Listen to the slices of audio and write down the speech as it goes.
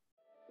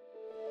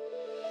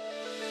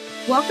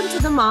Welcome to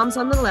the Moms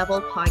on the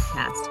Level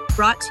podcast,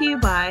 brought to you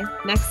by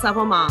Next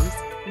Level Moms.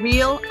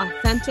 Real,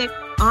 authentic,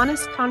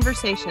 honest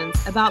conversations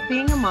about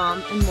being a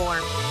mom and more.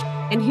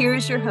 And here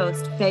is your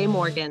host, Faye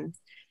Morgan.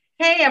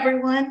 Hey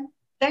everyone,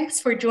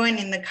 thanks for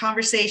joining the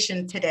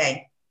conversation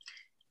today.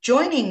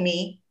 Joining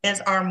me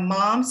is our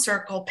Mom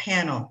Circle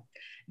panel.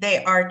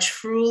 They are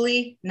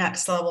truly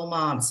next level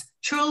moms,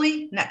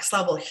 truly next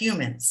level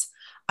humans.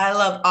 I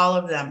love all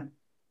of them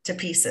to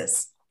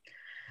pieces.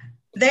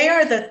 They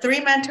are the three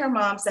mentor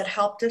moms that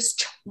helped us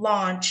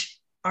launch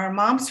our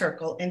Mom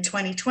Circle in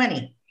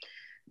 2020.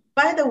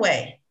 By the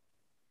way,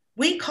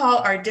 we call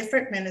our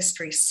different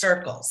ministries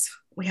circles.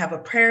 We have a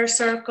prayer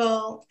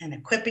circle, an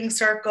equipping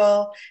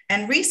circle,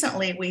 and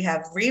recently we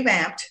have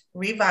revamped,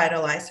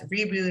 revitalized,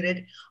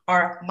 rebooted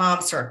our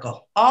mom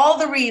circle. All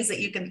the reads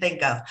that you can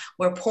think of,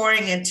 we're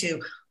pouring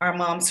into our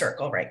mom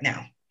circle right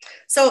now.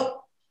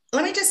 So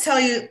let me just tell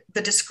you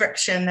the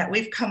description that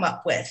we've come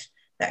up with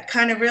that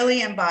kind of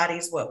really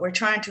embodies what we're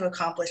trying to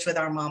accomplish with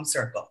our mom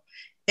circle.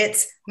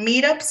 It's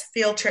meetups,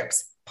 field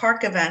trips,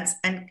 park events,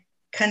 and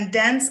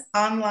condensed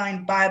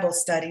online Bible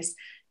studies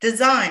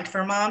designed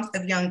for moms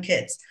of young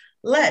kids,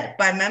 led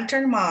by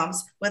mentored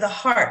moms with a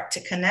heart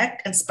to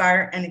connect,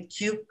 inspire, and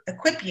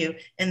equip you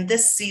in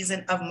this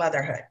season of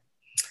motherhood.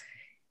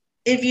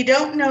 If you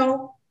don't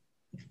know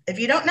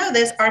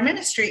this, our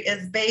ministry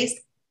is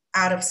based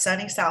out of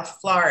sunny South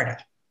Florida.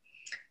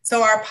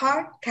 So our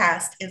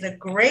podcast is a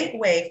great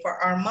way for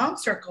our Mom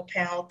Circle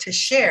panel to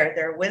share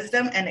their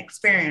wisdom and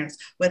experience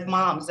with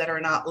moms that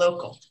are not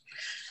local.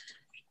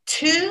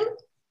 Two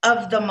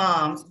of the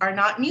moms are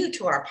not new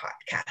to our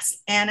podcast,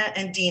 Anna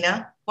and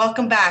Dina.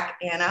 Welcome back,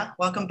 Anna.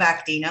 Welcome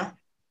back, Dina.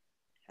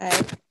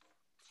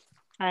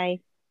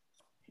 Hi.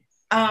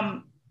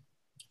 Hi.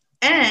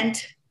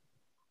 And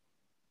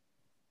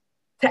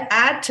to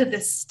add to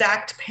this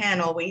stacked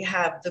panel, we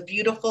have the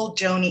beautiful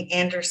Joni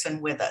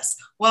Anderson with us.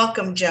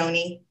 Welcome,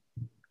 Joni.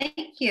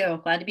 Thank you.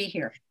 Glad to be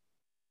here.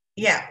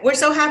 Yeah, we're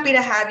so happy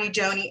to have you,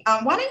 Joni.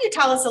 Why don't you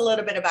tell us a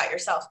little bit about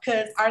yourself?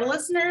 Because our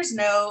listeners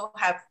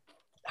have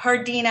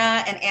heard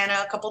Dina and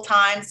Anna a couple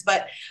times,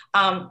 but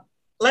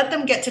let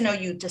them get to know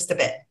you just a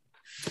bit.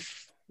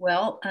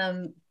 Well,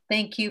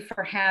 thank you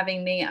for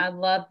having me. I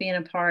love being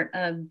a part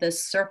of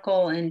this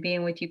circle and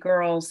being with you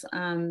girls.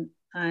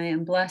 I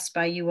am blessed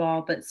by you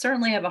all, but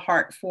certainly have a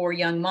heart for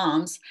young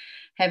moms,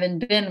 having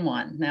been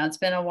one. Now it's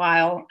been a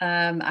while.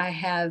 I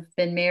have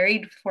been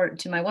married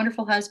to my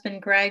wonderful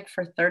husband, Greg,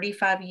 for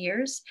 35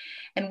 years,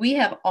 and we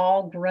have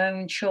all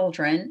grown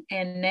children.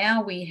 And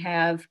now we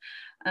have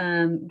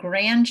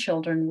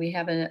grandchildren. We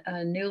have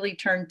a newly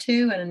turned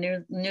 2 and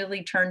a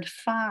newly turned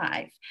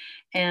 5.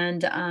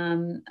 And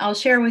I'll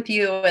share with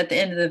you at the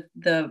end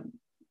of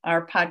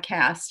our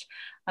podcast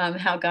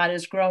how God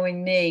is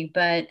growing me.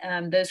 But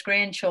those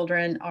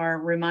grandchildren are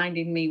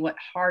reminding me what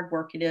hard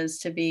work it is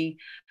to be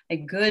a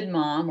good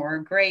mom or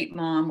a great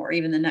mom or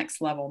even the next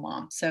level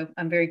mom. So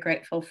I'm very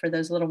grateful for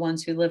those little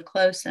ones who live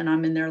close, and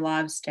I'm in their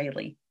lives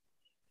daily.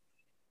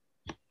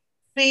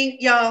 See,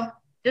 y'all,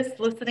 just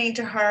listening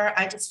to her,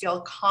 I just feel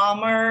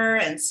calmer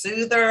and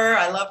soother.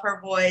 I love her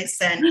voice,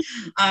 and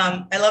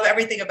I love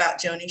everything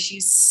about Joni.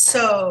 She's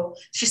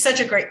such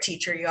a great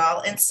teacher,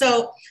 y'all. And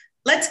so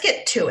let's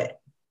get to it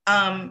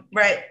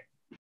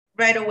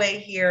right away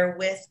here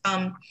with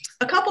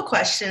a couple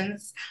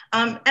questions.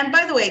 And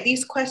by the way,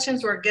 these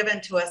questions were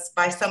given to us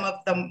by some of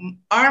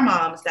our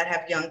moms that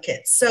have young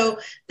kids. So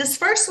this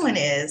first one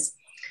is,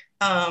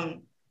 I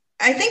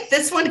think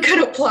this one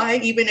could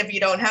apply even if you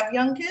don't have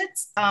young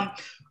kids.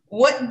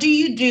 What do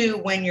you do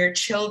when your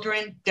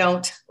children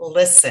don't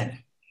listen?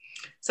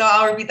 So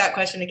I'll repeat that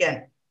question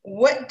again.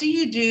 What do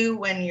you do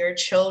when your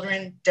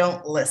children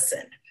don't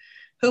listen?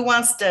 Who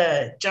wants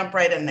to jump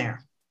right in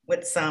there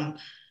with some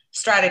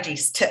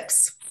strategies,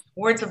 tips,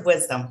 words of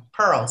wisdom,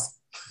 pearls?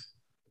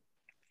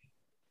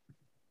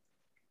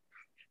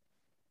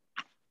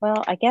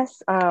 Well, I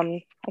guess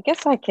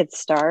I could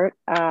start.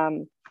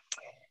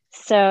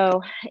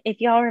 So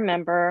if y'all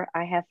remember,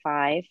 I have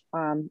 5,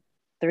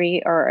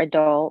 3 are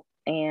adult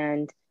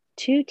and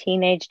 2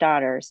 teenage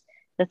daughters.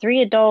 The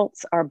 3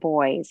 adults are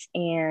boys,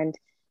 and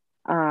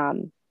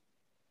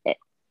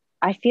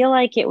I feel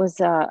like it was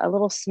a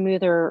little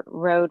smoother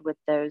road with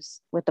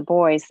the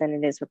boys than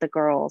it is with the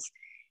girls.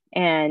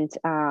 And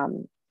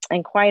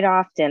quite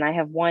often I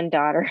have one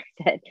daughter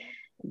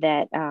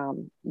that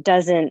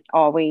doesn't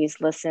always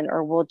listen,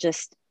 or will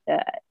just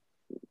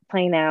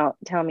plain out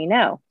tell me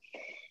no.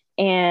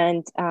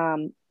 And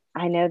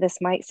I know this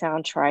might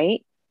sound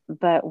trite,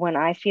 but when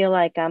I feel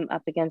like I'm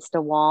up against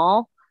a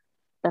wall,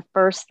 the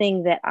first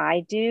thing that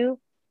I do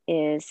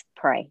is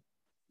pray.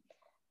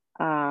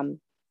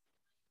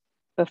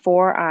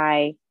 Before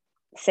I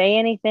say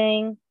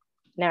anything.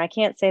 Now, I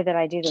can't say that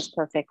I do this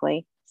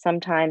perfectly.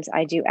 Sometimes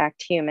I do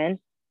act human,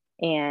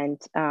 and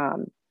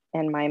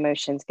my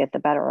emotions get the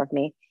better of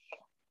me.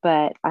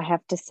 But I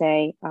have to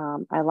say,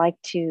 I like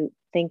to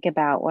think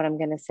about what I'm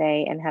going to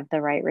say and have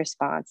the right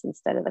response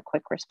instead of the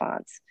quick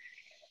response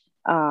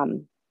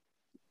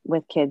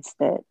with kids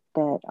that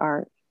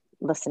aren't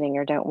listening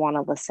or don't want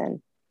to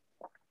listen.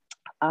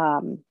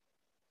 And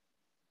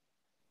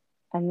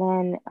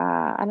then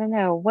I don't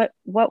know,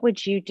 what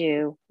would you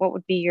do? What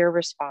would be your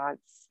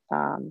response,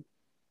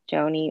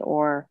 Joni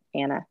or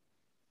Anna?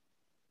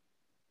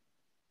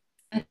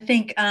 I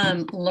think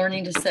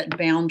learning to set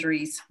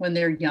boundaries when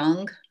they're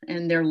young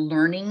and they're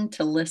learning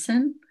to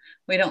listen.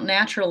 We don't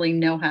naturally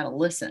know how to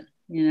listen.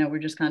 We're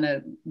just kind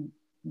of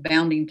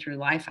bounding through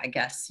life, I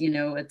guess.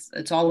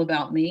 It's all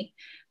about me.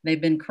 They've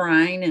been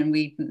crying and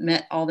we've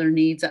met all their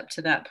needs up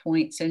to that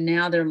point. So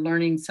now they're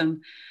learning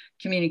some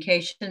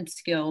communication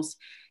skills.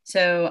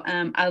 So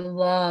I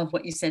love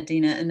what you said,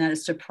 Dina, and that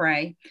is to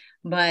pray.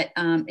 But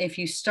if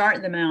you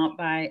start them out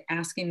by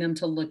asking them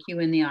to look you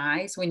in the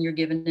eyes when you're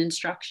given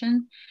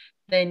instruction,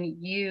 then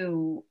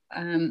you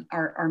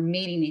are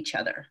meeting each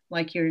other.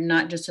 Like you're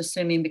not just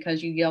assuming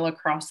because you yell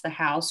across the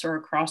house or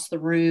across the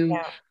room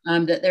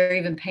that they're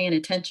even paying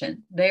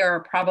attention. They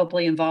are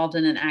probably involved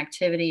in an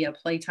activity, a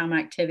playtime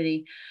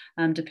activity,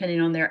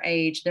 depending on their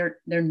age. They're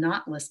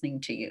not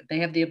listening to you. They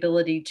have the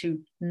ability to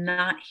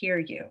not hear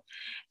you.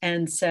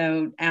 And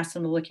so ask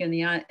them to look you in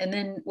the eye. And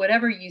then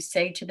whatever you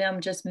say to them,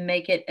 just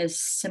make it as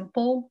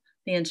simple,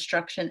 the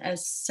instruction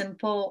as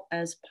simple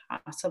as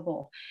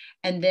possible,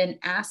 and then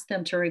ask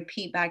them to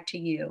repeat back to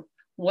you.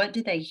 What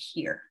do they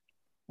hear?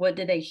 What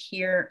do they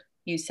hear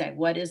you say?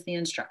 What is the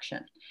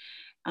instruction?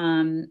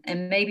 And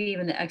maybe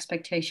even the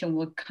expectation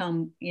will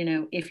come,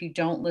 if you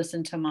don't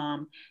listen to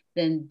mom,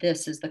 then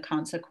this is the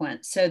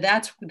consequence. So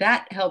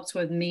that helps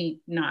with me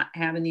not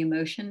having the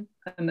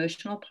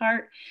emotional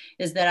part,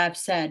 is that I've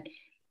said,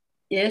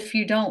 if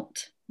you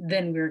don't,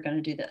 then we're going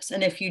to do this.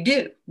 And if you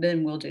do,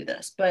 then we'll do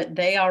this. But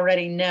they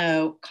already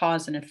know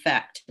cause and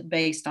effect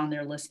based on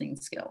their listening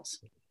skills.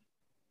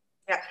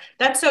 Yeah,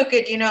 that's so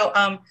good.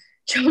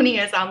 Joni,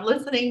 as I'm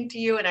listening to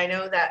you, and I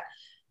know that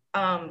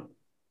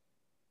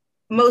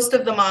most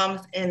of the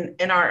moms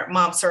in our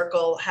mom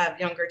circle have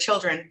younger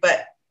children,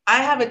 but I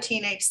have a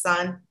teenage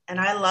son and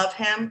I love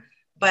him,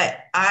 but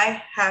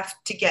I have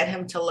to get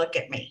him to look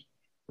at me.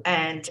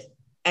 And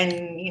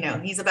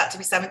he's about to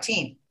be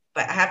 17.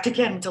 But I have to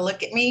get him to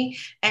look at me.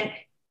 And,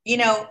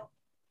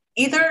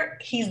 either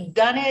he's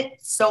done it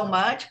so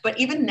much, but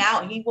even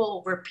now he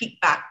will repeat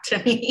back to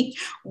me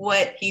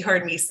what he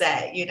heard me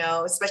say,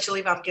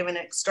 especially if I'm giving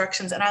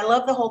instructions. And I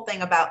love the whole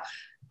thing about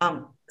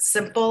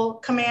simple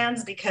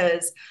commands,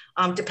 because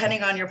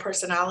depending on your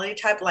personality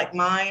type, like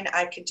mine,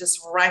 I could just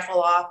rifle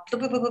off,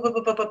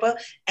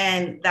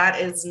 and that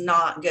is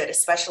not good,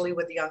 especially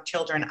with young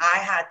children. I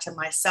had to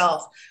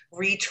myself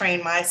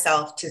retrain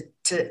myself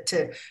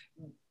to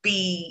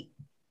be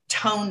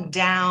toned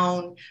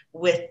down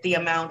with the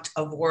amount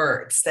of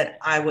words that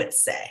I would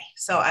say.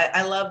 So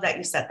I love that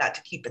you said that,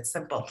 to keep it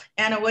simple.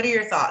 Anna, what are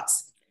your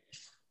thoughts?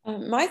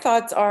 My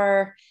thoughts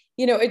are,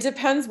 it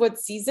depends what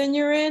season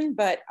you're in,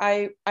 but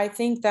I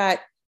think that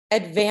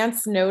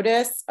advance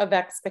notice of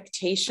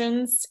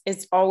expectations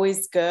is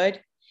always good,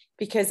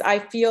 because I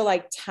feel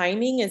like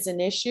timing is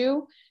an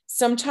issue.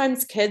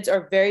 Sometimes kids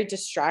are very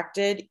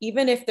distracted.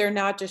 Even if they're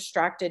not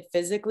distracted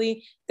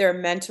physically, they're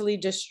mentally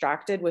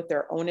distracted with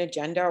their own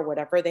agenda or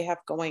whatever they have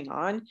going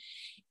on.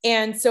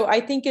 And so I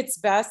think it's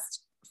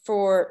best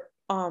for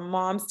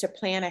moms to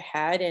plan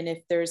ahead. And if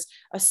there's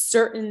a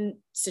certain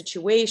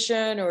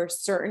situation or a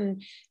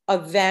certain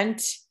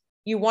event,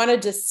 you want to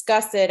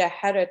discuss it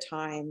ahead of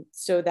time,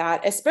 so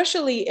that,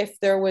 especially if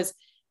there was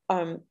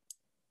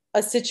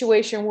a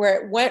situation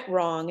where it went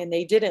wrong and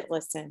they didn't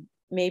listen,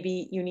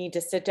 maybe you need to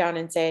sit down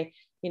and say,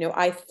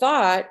 I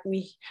thought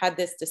we had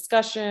this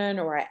discussion,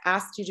 or I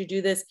asked you to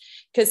do this,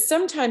 because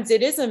sometimes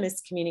it is a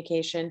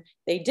miscommunication.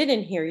 They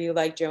didn't hear you,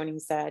 like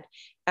Joni said.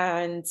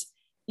 And,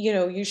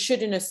 you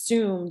shouldn't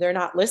assume they're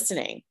not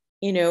listening.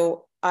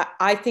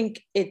 I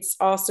think it's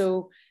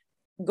also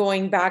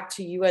going back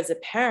to you as a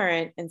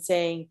parent and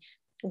saying,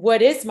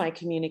 what is my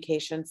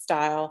communication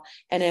style?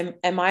 And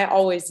am I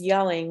always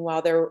yelling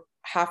while they're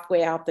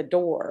halfway out the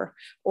door,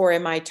 or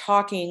am I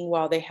talking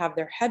while they have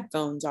their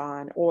headphones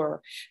on?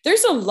 Or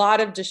there's a lot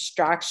of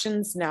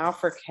distractions now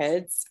for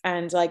kids.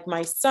 And like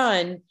my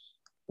son,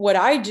 what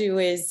I do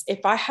is,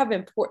 if I have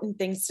important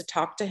things to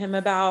talk to him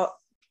about,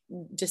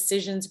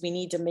 decisions we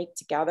need to make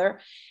together,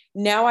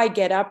 now I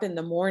get up in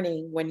the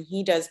morning when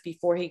he does,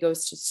 before he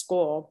goes to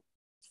school,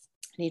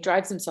 and he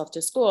drives himself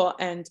to school,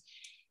 and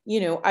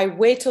I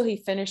wait till he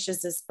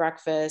finishes his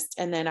breakfast,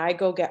 and then I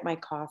go get my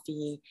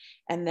coffee,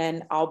 and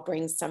then I'll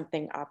bring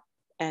something up,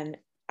 and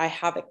I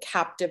have a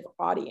captive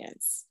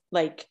audience.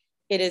 Like,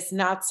 it is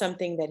not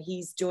something that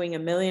he's doing a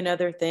million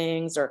other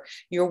things, or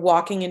you're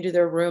walking into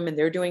their room and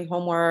they're doing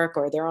homework,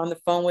 or they're on the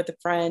phone with a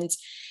friend.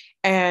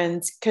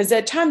 And because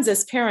at times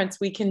as parents,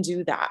 we can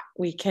do that.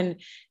 We can,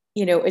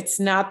 it's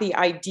not the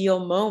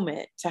ideal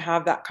moment to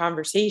have that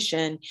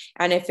conversation.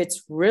 And if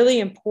it's really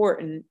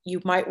important,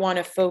 you might want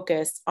to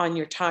focus on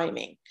your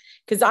timing.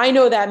 Because I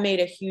know that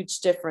made a huge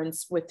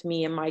difference with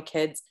me and my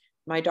kids,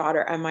 my daughter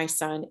and my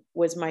son,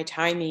 was my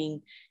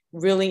timing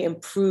really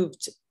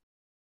improved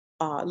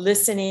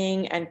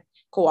listening and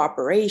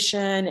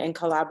cooperation and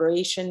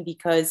collaboration,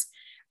 because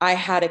I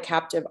had a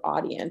captive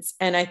audience.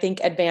 And I think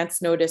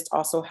advance notice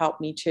also helped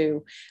me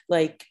too,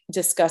 like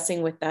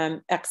discussing with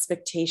them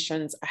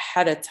expectations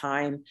ahead of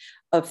time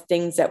of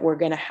things that were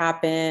going to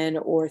happen,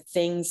 or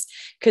things,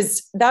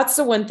 because that's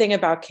the one thing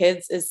about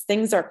kids is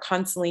things are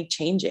constantly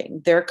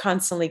changing. They're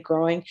constantly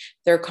growing.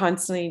 They're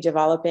constantly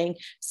developing.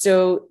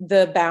 So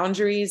the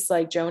boundaries,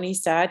 like Joni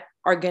said,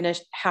 are going to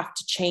have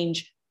to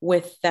change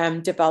with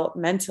them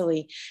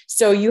developmentally.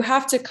 So you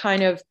have to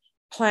kind of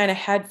plan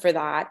ahead for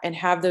that and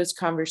have those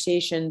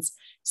conversations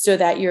so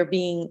that you're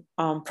being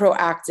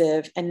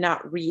proactive and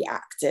not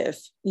reactive,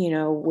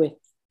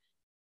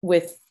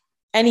 with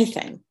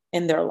anything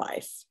in their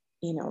life.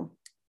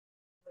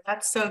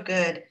 That's so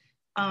good.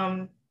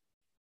 As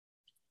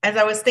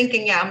I was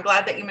thinking, I'm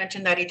glad that you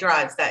mentioned that he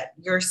drives, that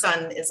your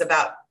son is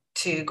about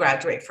to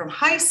graduate from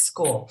high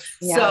school.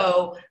 Yeah.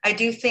 So I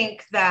do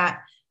think that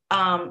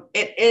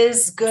it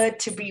is good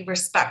to be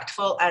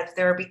respectful as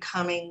they're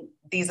becoming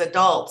these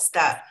adults,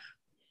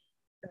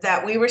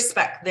 that we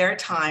respect their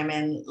time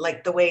and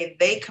like the way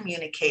they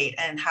communicate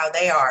and how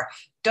they are.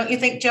 Don't you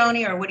think,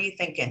 Joni, or what are you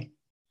thinking?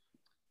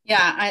 Yeah,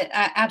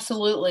 I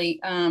absolutely.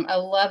 I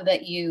love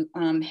that you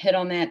hit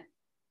on that,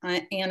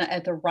 Anna,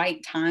 at the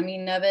right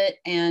timing of it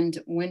and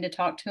when to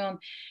talk to them.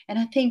 And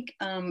I think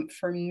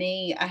for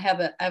me, I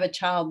have a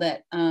child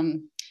that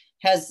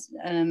has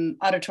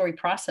auditory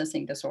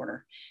processing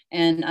disorder,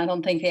 and I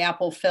don't think the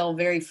apple fell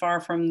very far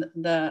from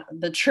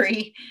the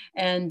tree.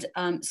 And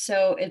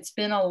so it's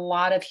been a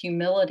lot of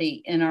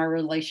humility in our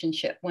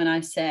relationship when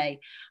I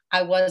say,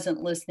 I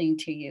wasn't listening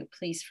to you.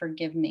 Please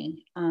forgive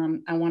me.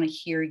 I want to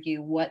hear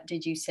you. What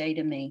did you say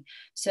to me?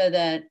 So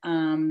that,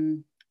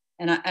 and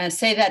I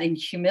say that in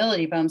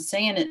humility, but I'm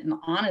saying it in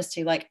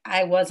honesty, like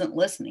I wasn't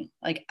listening.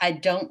 Like I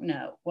don't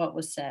know what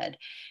was said.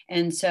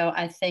 And so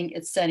I think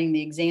it's setting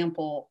the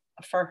example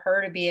for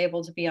her to be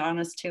able to be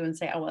honest too and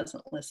say, I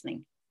wasn't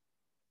listening.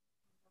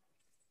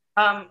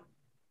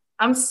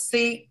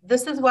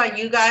 This is why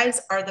you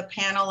guys are the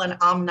panel and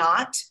I'm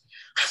not.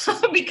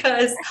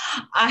 Because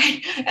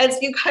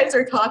as you guys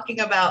are talking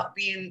about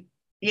being,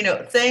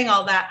 saying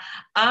all that,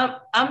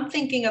 I'm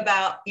thinking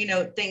about,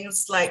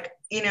 things like,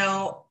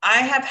 I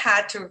have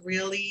had to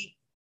really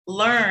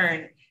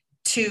learn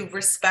to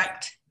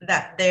respect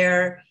that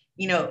they're,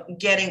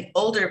 getting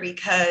older,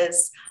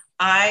 because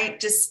I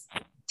just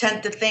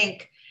tend to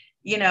think,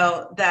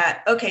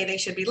 that, okay, they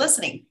should be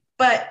listening.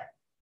 But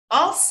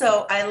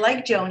also I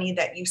like, Joni,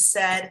 that you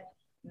said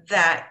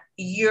that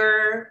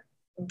you're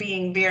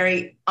being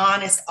very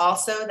honest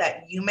also,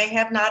 that you may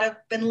have not have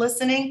been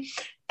listening.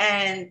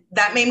 And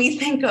that made me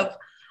think of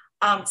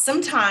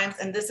sometimes,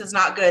 and this is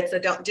not good, so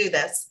don't do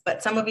this,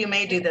 but some of you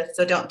may do this,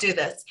 so don't do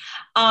this.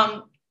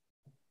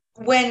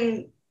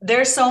 When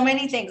there's so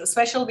many things,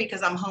 especially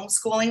because I'm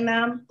homeschooling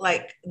them,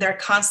 like they're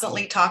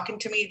constantly talking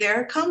to me,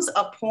 there comes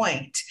a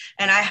point,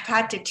 and I've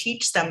had to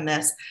teach them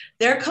this,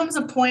 there comes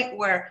a point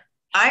where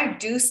I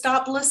do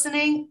stop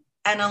listening.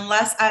 And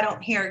unless I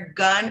don't hear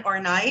gun or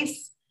knife,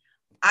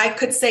 I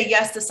could say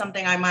yes to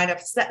something I might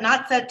have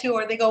not said to,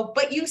 or they go,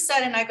 but you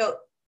said, and I go,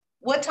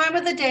 what time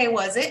of the day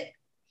was it?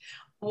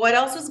 What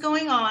else was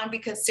going on?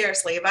 Because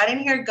seriously, if I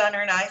didn't hear gun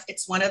or knife,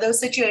 it's one of those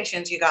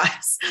situations, you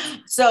guys.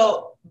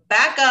 So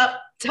back up,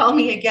 tell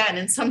me again.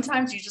 And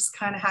sometimes you just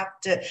kind of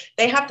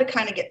they have to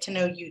kind of get to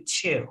know you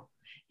too,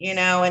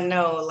 and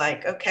know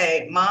like,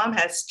 okay, mom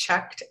has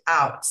checked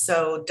out.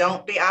 So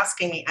don't be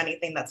asking me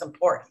anything that's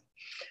important,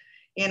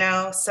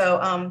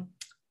 so,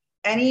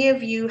 any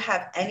of you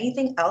have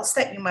anything else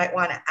that you might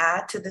want to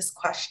add to this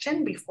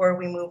question before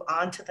we move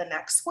on to the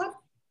next one?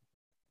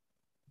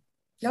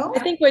 No? I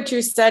think what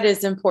you said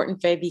is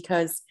important, Faye,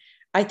 because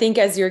I think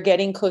as you're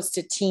getting close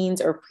to teens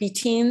or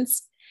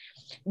preteens,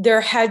 their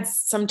heads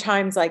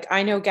sometimes, like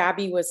I know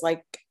Gabby was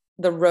like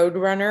the road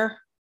runner,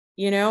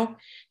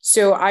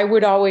 so I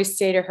would always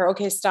say to her,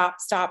 okay, stop.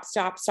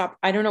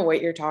 I don't know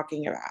what you're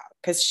talking about.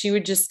 Because she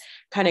would just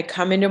kind of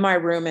come into my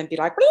room and be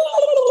like,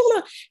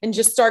 and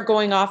just start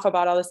going off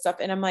about all this stuff.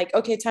 And I'm like,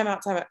 okay, time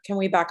out. Can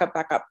we back up,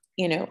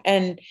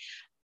 and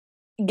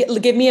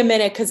give me a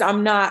minute. Cause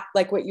I'm not,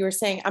 like what you were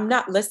saying, I'm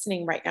not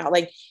listening right now.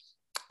 Like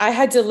I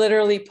had to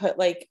literally put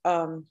like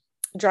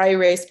dry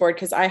erase board,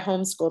 cause I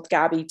homeschooled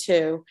Gabby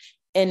too,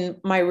 in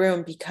my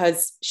room,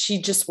 because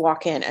she'd just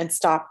walk in and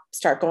start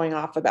going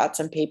off about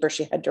some paper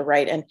she had to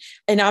write.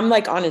 And I'm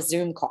like on a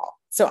Zoom call.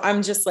 So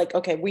I'm just like,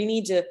 okay, we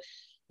need to,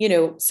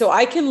 so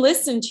I can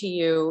listen to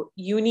you.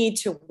 You need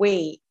to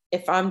wait.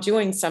 If I'm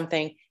doing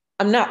something,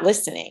 I'm not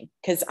listening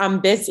because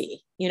I'm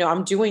busy,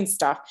 I'm doing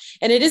stuff,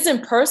 and it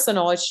isn't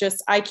personal. It's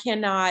just, I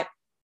cannot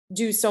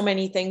do so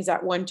many things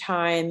at one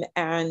time.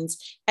 And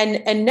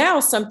now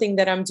something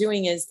that I'm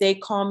doing is they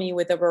call me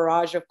with a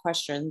barrage of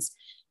questions.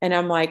 And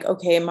I'm like,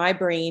 okay, my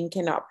brain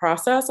cannot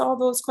process all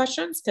those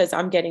questions because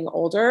I'm getting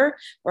older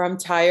or I'm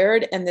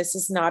tired. And this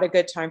is not a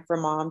good time for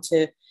mom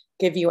to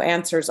give you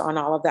answers on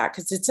all of that,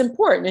 because it's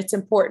important. It's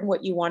important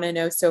what you want to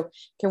know. So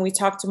can we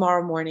talk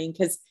tomorrow morning?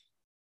 Because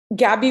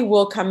Gabby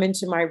will come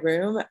into my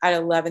room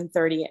at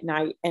 11:30 at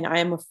night and I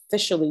am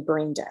officially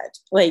brain dead.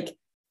 Like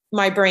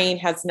my brain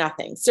has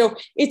nothing. So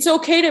it's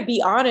okay to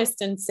be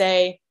honest and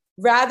say,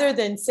 rather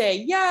than say,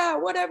 yeah,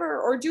 whatever,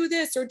 or do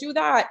this or do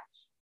that,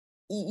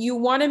 you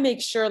want to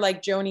make sure,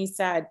 like Joni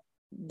said,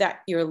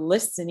 that you're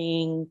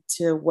listening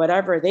to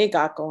whatever they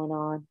got going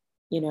on,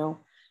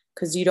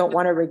 because you don't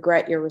want to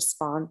regret your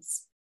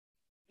response.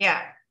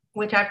 Yeah,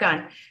 which I've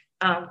done,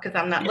 because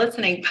I'm not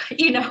listening, but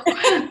you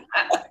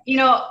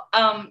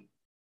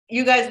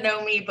guys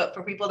know me, but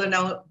for people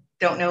that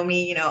don't know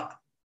me,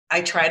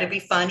 I try to be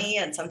funny,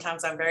 and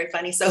sometimes I'm very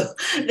funny. So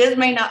this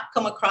may not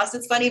come across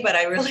as funny, but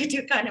I really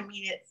do kind of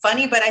mean it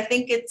funny. But I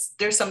think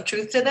there's some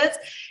truth to this.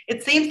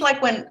 It seems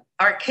like when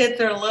our kids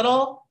are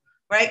little,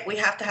 right, we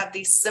have to have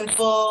these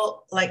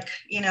simple, like,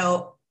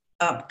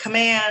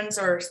 commands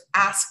or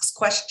asks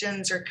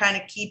questions, or kind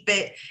of keep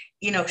it,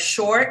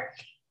 short.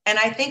 And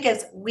I think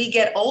as we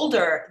get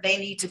older, they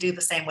need to do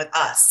the same with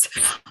us.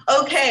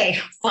 Okay,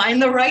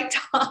 find the right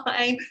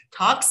time,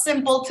 talk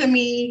simple to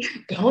me,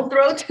 don't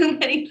throw too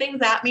many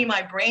things at me.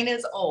 My brain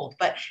is old.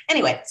 But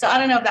anyway, so I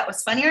don't know if that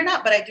was funny or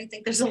not, but I do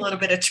think there's a little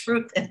bit of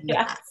truth in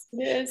that. Yes,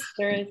 it is.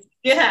 There is.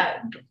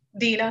 Yeah,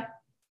 Dina.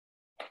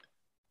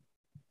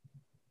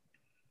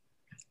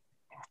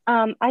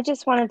 I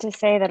just wanted to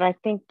say that I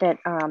think that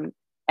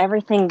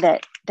everything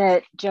that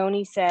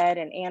Joni said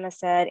and Anna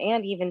said,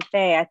 and even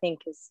Faye, I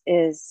think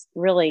is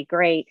really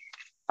great.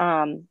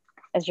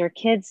 As your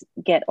kids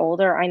get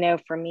older, I know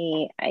for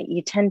me,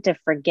 you tend to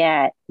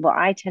forget. Well,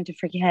 I tend to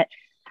forget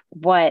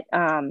what,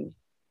 from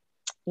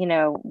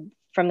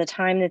the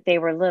time that they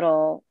were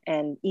little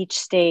and each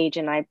stage.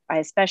 And I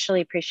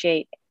especially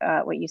appreciate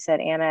what you said,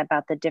 Anna,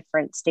 about the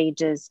different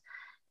stages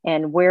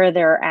and where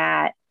they're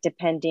at,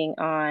 depending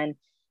on.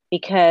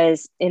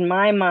 Because in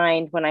my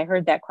mind, when I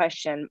heard that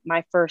question,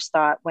 my first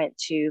thought went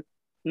to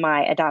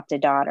my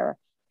adopted daughter,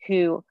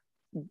 who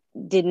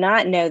did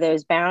not know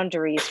those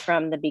boundaries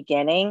from the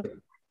beginning,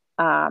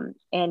 and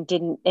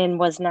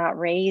was not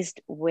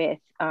raised with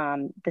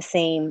the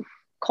same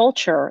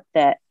culture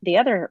that the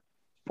other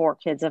 4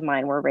 kids of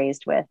mine were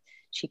raised with.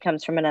 She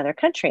comes from another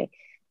country.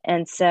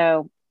 And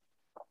so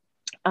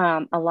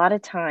a lot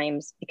of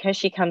times, because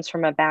she comes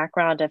from a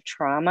background of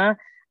trauma,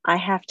 I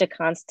have to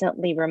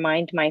constantly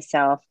remind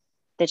myself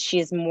that she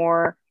is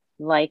more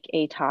like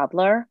a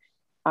toddler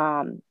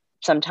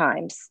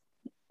sometimes.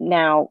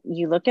 Now,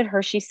 you look at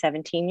her, she's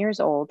 17 years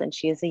old, and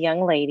she is a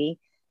young lady,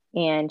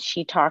 and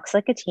she talks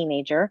like a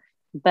teenager,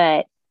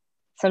 but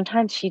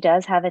sometimes she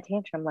does have a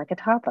tantrum like a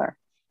toddler.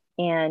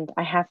 And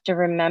I have to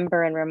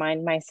remember and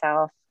remind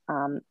myself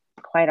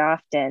quite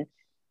often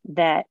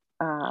that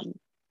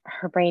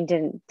her brain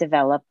didn't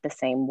develop the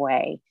same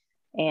way.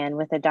 And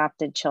with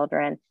adopted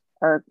children,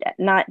 or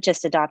not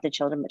just adopted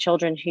children, but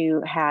children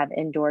who have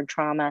endured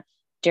trauma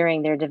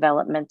during their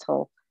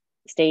developmental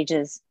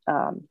stages,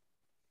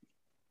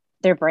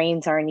 their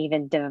brains aren't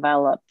even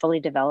fully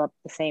developed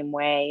the same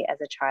way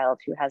as a child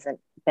who hasn't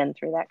been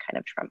through that kind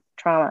of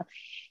trauma.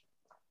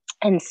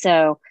 And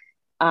so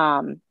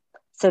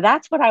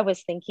that's what I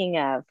was thinking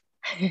of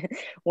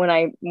when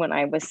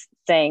I was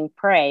saying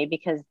pray,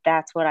 because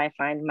that's what I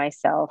find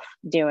myself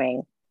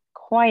doing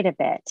quite a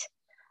bit.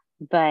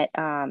 But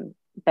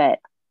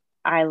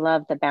I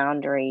love the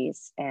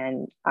boundaries,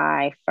 and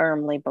I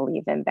firmly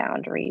believe in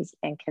boundaries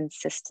and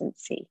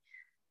consistency.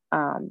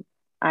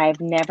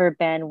 I've never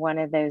been one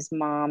of those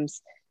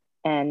moms,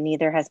 and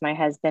neither has my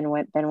husband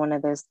been one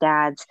of those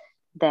dads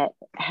that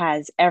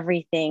has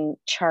everything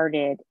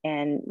charted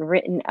and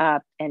written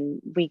up,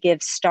 and we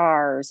give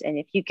stars. And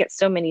if you get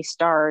so many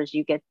stars,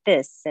 you get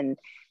this, and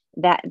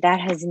that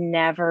has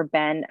never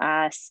been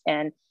us.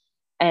 And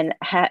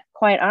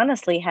quite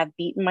honestly, have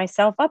beaten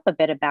myself up a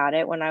bit about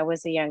it when I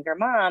was a younger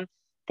mom,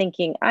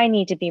 thinking I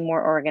need to be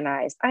more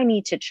organized, I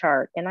need to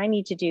chart, and I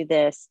need to do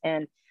this.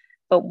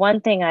 But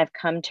one thing I've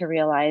come to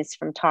realize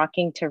from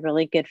talking to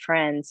really good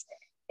friends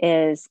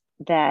is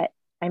that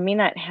I may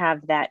not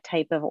have that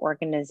type of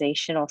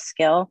organizational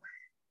skill,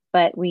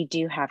 but we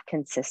do have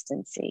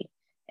consistency,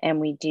 and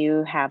we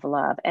do have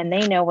love, and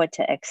they know what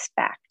to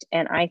expect.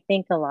 And I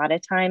think a lot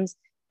of times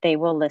they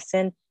will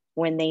listen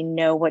when they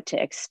know what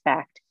to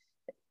expect.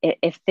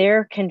 If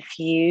they're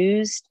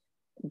confused,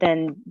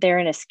 then they're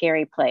in a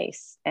scary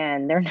place,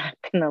 and they're not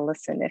going to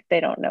listen if they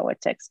don't know what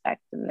to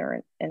expect, and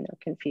they're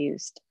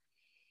confused.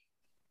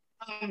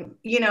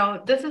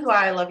 This is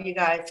why I love you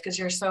guys, because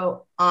you're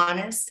so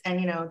honest.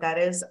 And, that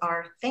is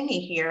our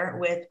thingy here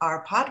with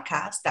our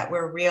podcast, that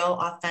we're real,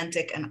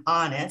 authentic, and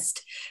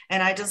honest.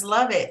 And I just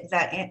love it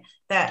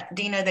that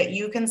Dina, that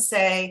you can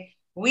say,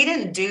 we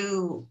didn't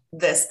do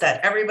this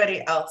that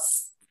everybody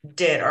else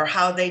did or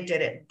how they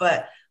did it,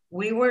 but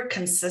we were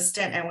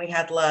consistent and we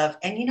had love.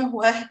 And you know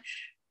what?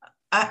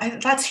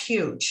 That's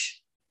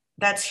huge.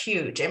 That's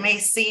huge. It may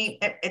seem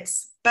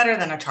it's better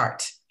than a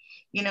chart.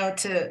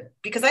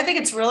 Because I think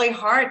it's really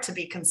hard to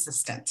be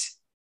consistent.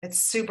 It's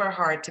super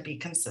hard to be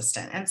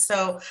consistent. And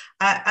so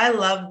I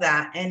love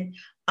that. And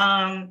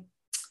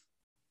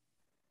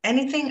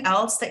anything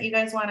else that you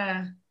guys want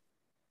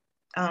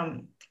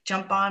to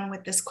jump on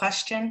with this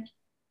question?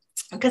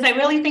 Because I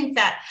really think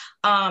that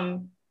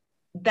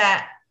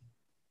that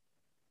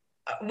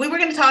we were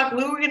going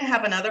to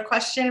have another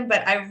question,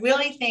 but I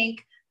really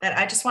think that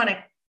I just want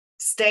to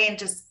stay and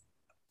just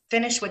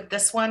finish with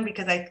this one,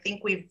 because I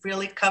think we've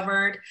really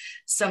covered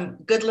some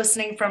good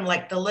listening from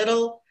like the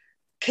little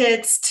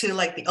kids to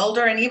like the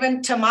older, and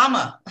even to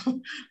mama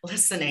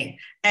listening.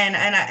 And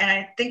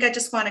I think I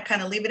just want to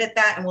kind of leave it at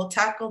that, and we'll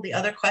tackle the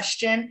other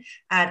question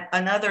at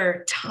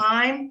another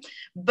time.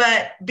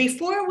 But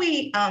before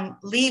we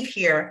leave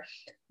here,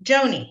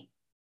 Joni,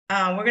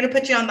 we're going to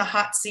put you on the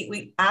hot seat.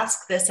 We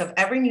ask this of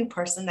every new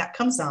person that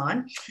comes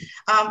on.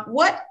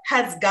 What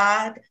has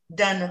God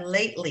done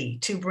lately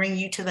to bring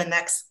you to the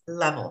next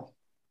level?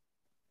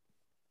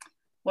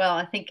 Well,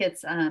 I think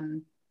it's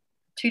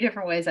two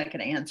different ways I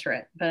could answer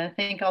it, but I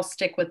think I'll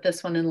stick with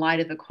this one in light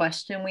of the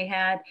question we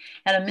had.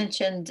 And I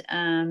mentioned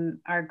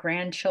our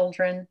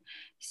grandchildren.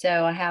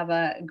 So I have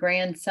a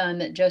grandson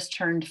that just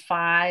turned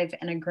 5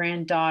 and a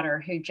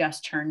granddaughter who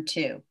just turned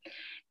 2.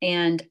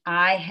 And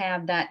I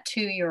have that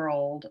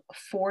 2-year-old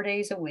 4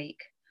 days a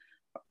week,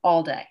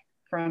 all day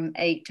from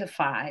 8 to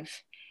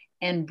 5.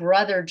 And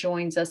brother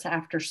joins us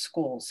after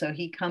school. So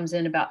he comes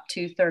in about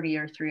 2:30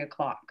 or 3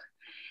 o'clock.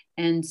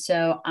 And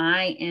so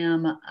I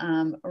am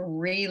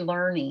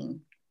relearning,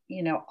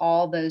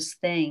 all those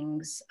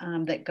things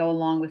that go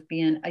along with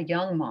being a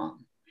young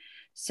mom.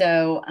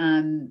 So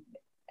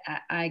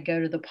I go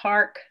to the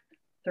park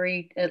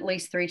at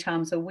least 3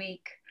 times a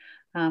week.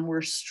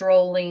 We're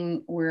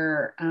strolling,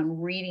 we're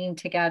reading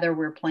together,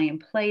 we're playing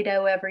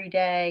Play-Doh every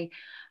day,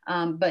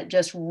 but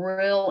just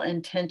real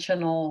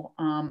intentional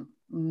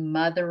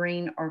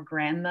mothering or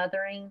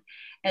grandmothering.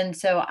 And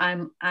so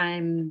I'm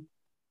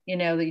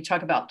you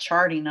talk about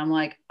charting. I'm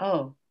like,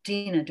 oh,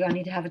 Dina, do I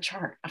need to have a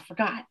chart? I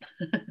forgot.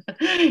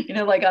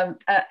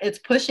 It's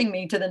pushing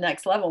me to the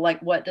next level.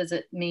 Like, what does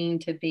it mean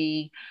to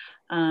be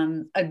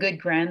a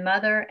good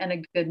grandmother and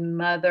a good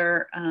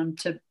mother,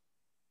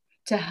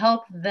 to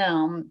help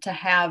them to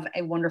have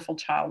a wonderful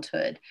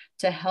childhood,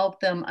 to help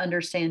them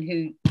understand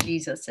who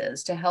Jesus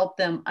is, to help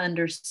them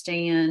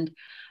understand,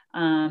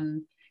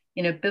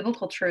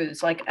 biblical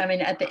truths. Like,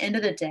 at the end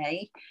of the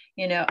day,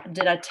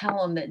 did I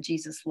tell them that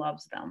Jesus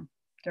loves them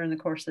during the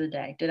course of the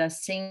day? Did I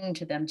sing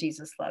to them,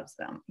 Jesus loves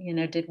them?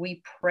 Did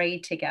we pray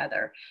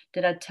together?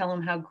 Did I tell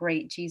them how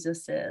great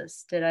Jesus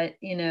is? Did I,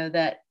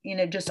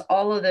 just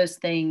all of those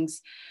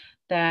things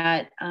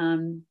that,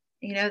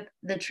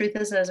 the truth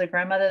is, as a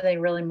grandmother, they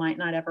really might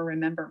not ever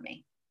remember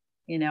me.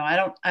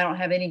 I don't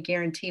have any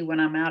guarantee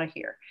when I'm out of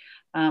here.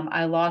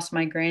 I lost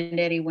my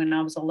granddaddy when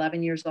I was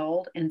 11 years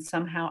old, and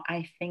somehow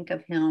I think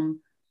of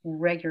him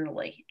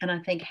regularly. And I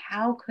think,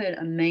 how could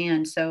a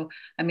man,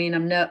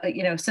 I'm no,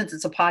 since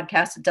it's a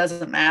podcast, it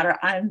doesn't matter.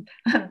 I'm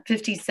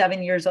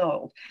 57 years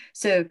old.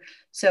 So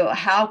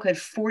how could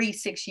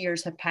 46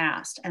 years have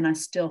passed and I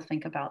still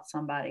think about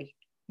somebody?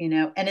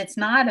 And it's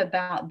not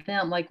about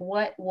them. Like,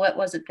 what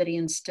was it that he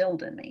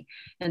instilled in me?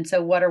 And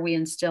so what are we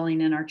instilling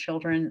in our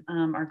children,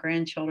 our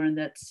grandchildren?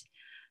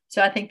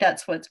 So I think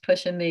that's what's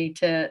pushing me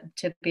to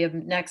be a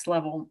next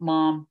level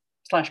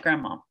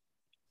mom/grandma.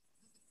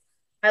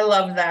 I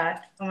love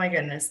that. Oh my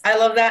goodness. I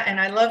love that. And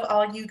I love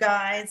all you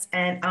guys.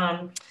 And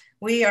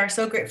we are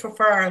so grateful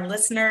for our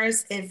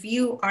listeners. If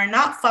you are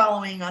not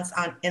following us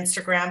on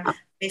Instagram,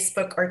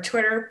 Facebook, or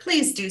Twitter,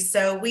 please do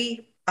so.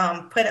 We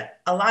put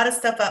a lot of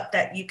stuff up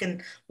that you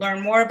can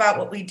learn more about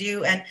what we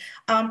do. And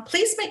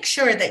please make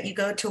sure that you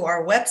go to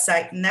our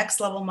website,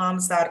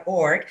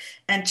 nextlevelmoms.org,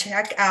 and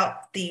check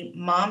out the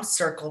Mom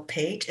Circle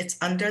page. It's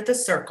under the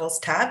Circles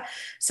tab,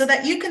 so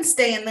that you can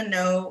stay in the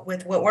know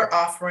with what we're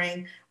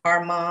offering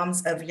our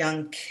moms of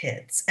young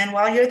kids. And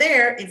while you're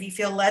there, if you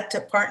feel led to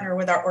partner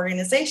with our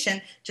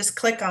organization, just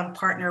click on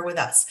Partner with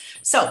Us.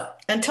 So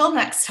until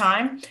next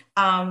time,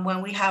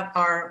 when we have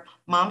our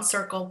Mom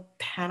Circle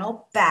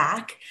panel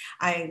back,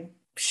 I'm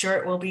sure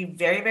it will be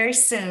very, very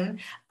soon.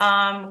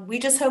 We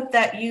just hope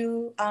that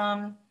you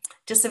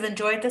just have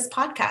enjoyed this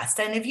podcast.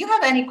 And if you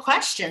have any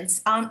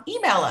questions,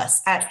 email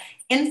us at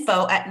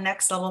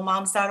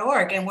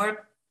info@nextlevelmoms.org, and we'll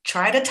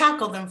try to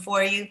tackle them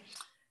for you.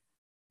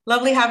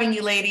 Lovely having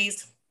you,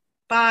 ladies.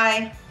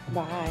 Bye.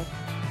 Bye.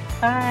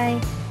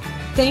 Bye.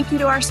 Thank you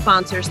to our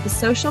sponsors, the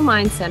Social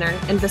Mind Center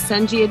and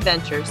Basenji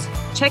Adventures.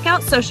 Check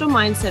out Social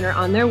Mind Center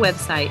on their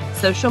website,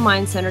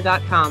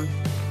 socialmindcenter.com,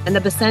 and the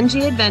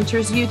Basenji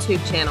Adventures YouTube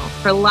channel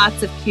for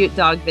lots of cute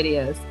dog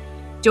videos.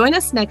 Join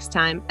us next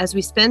time as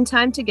we spend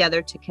time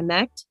together to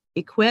connect,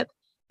 equip,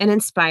 and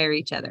inspire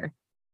each other.